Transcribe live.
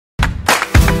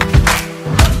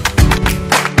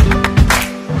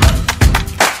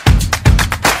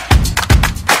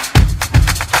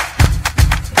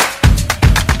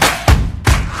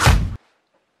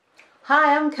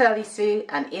I'm Curly Sue,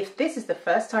 and if this is the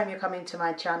first time you're coming to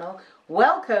my channel,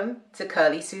 welcome to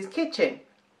Curly Sue's Kitchen.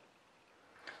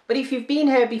 But if you've been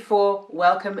here before,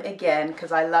 welcome again,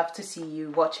 because I love to see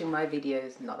you watching my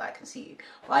videos. Not that I can see you,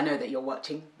 but I know that you're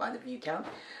watching by the view count.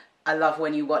 I love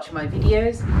when you watch my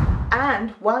videos.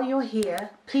 And while you're here,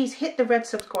 please hit the red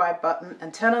subscribe button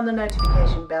and turn on the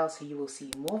notification bell so you will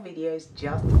see more videos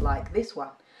just like this one.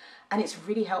 And it's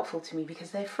really helpful to me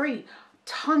because they're free.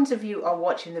 Tons of you are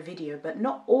watching the video, but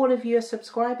not all of you are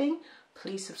subscribing.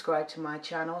 Please subscribe to my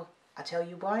channel. I tell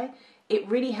you why. It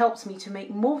really helps me to make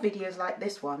more videos like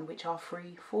this one, which are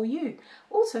free for you.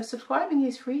 Also, subscribing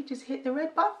is free. Just hit the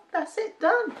red button. That's it.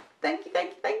 Done. Thank you,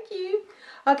 thank you, thank you.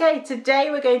 Okay,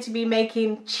 today we're going to be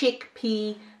making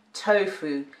chickpea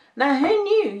tofu. Now, who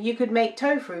knew you could make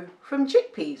tofu from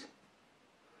chickpeas?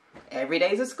 Every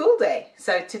day's a school day.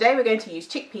 So today we're going to use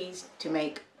chickpeas to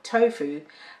make tofu,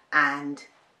 and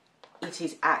it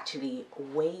is actually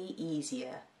way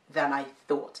easier than I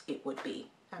thought it would be,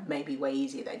 and maybe way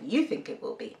easier than you think it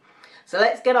will be. So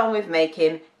let's get on with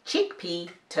making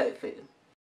chickpea tofu.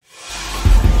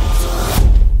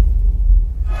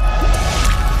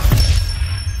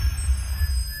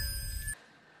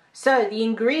 So the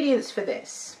ingredients for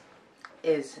this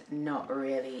is not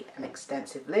really an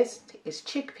extensive list. It's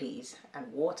chickpeas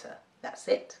and water. That's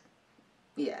it.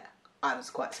 Yeah, I was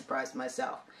quite surprised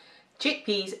myself.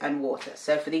 Chickpeas and water.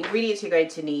 So for the ingredients, you're going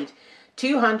to need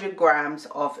 200 grams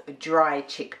of dry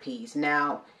chickpeas.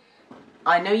 Now,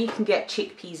 I know you can get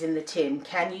chickpeas in the tin.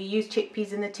 Can you use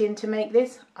chickpeas in the tin to make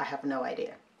this? I have no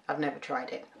idea. I've never tried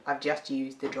it. I've just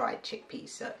used the dried chickpeas,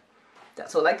 so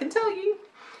that's all I can tell you.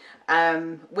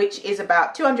 Which is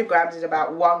about 200 grams is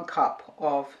about 1 cup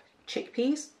of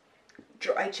chickpeas,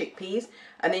 dry chickpeas,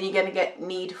 and then you're going to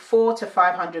need 400 to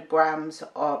 500 grams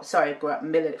of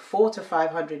 400 to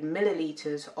 500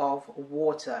 milliliters of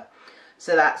water.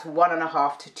 So that's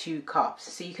 1.5 to 2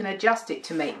 cups. So you can adjust it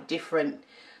to make different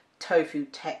tofu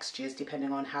textures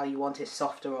depending on how you want it,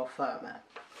 softer or firmer.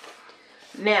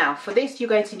 Now, for this, you're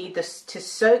going to need to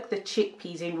soak the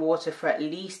chickpeas in water for at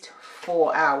least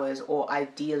 4 hours, or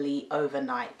ideally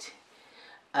overnight.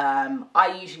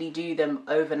 I usually do them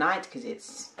overnight because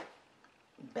it's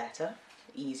better,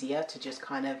 easier to just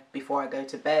kind of, before I go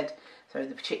to bed, throw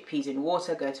the chickpeas in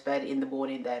water, go to bed in the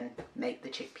morning, then make the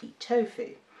chickpea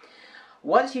tofu.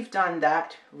 Once you've done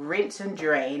that, rinse and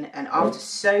drain, and after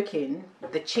soaking,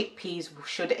 the chickpeas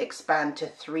should expand to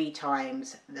 3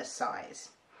 times the size.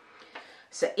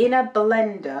 So in a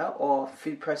blender or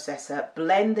food processor,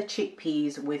 blend the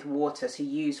chickpeas with water. So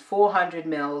use 400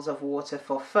 ml of water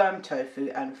for firm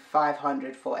tofu and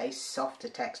 500 for a softer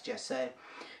texture. So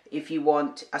if you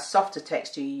want a softer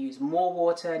texture, you use more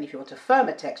water, and if you want a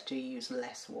firmer texture, you use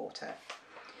less water.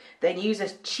 Then use a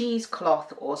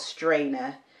cheesecloth or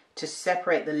strainer to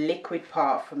separate the liquid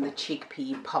part from the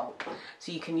chickpea pulp.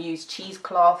 So you can use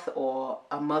cheesecloth or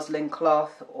a muslin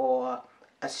cloth or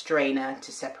a strainer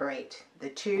to separate the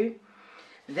two.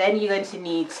 Then you're going to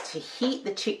need to heat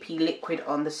the chickpea liquid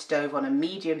on the stove on a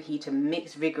medium heat and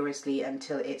mix vigorously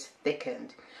until it's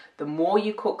thickened. The more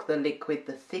you cook the liquid,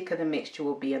 the thicker the mixture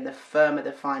will be and the firmer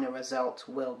the final result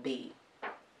will be.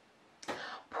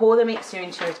 Pour the mixture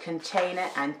into a container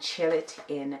and chill it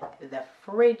in the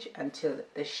fridge until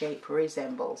the shape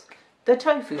resembles the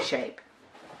tofu shape.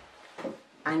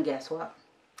 And guess what?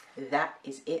 That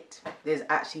is it. There's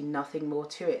actually nothing more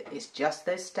to it. It's just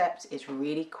those steps. It's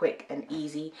really quick and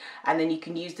easy. And then you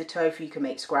can use the tofu. You can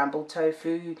make scrambled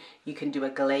tofu. You can do a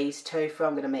glazed tofu.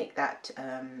 I'm going to make that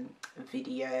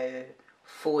video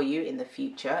for you in the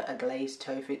future. A glazed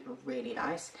tofu, really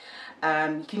nice.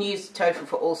 You can use tofu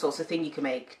for all sorts of things. You can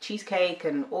make cheesecake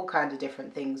and all kinds of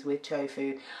different things with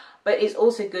tofu. But it's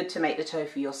also good to make the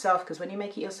tofu yourself, because when you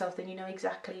make it yourself, then you know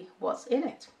exactly what's in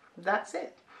it. That's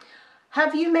it.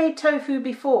 Have you made tofu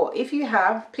before? If you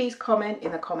have, please comment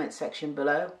in the comment section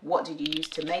below. What did you use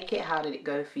to make it? How did it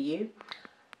go for you?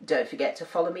 Don't forget to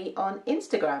follow me on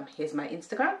Instagram. Here's my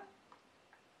Instagram.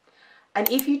 And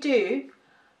if you do,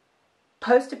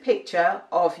 post a picture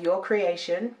of your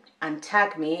creation and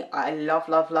tag me. I love,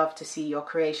 love, love to see your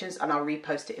creations, and I'll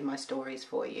repost it in my stories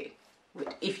for you.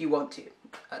 If you want to,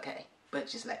 okay? But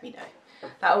just let me know.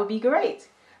 That would be great.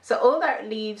 So all that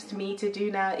leaves me to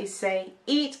do now is say,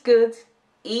 eat good,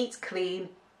 eat clean,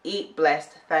 eat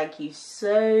blessed. Thank you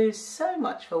so, so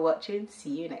much for watching.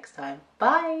 See you next time.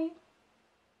 Bye.